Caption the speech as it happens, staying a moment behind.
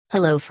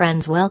Hello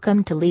friends,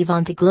 welcome to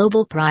Levante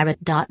Global Private.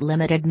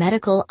 Limited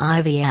Medical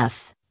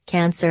IVF,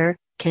 cancer,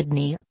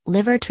 kidney,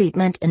 liver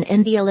treatment in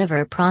India.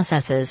 Liver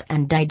processes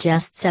and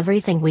digests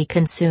everything we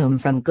consume,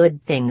 from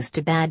good things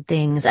to bad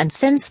things, and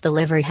since the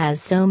liver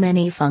has so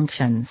many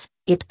functions,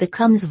 it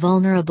becomes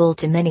vulnerable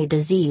to many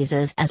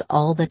diseases as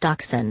all the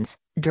toxins,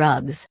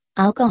 drugs,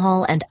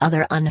 alcohol and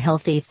other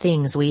unhealthy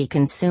things we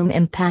consume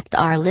impact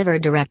our liver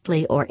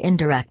directly or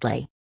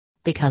indirectly.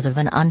 Because of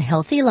an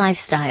unhealthy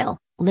lifestyle,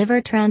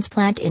 liver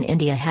transplant in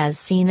India has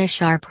seen a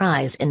sharp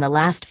rise in the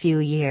last few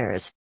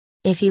years.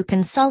 If you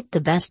consult the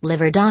best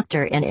liver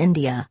doctor in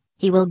India,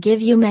 he will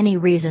give you many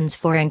reasons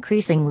for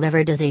increasing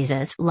liver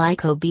diseases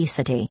like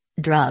obesity,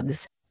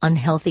 drugs,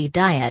 unhealthy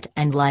diet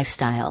and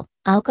lifestyle,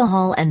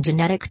 alcohol and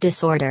genetic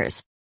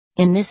disorders.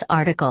 In this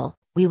article,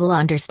 we will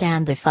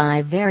understand the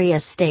 5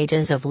 various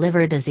stages of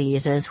liver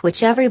diseases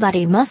which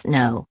everybody must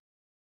know.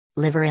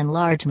 Liver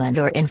enlargement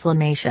or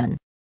inflammation.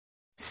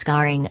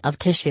 Scarring of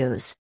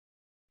tissues.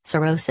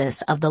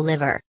 Cirrhosis of the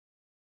liver.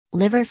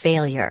 Liver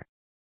failure.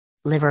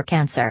 Liver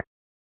cancer.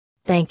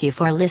 Thank you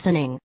for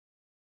listening.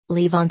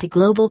 Levante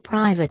Global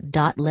Private.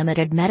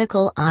 Limited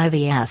Medical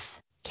IVF,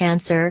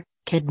 cancer,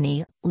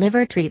 kidney,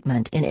 liver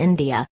treatment in India.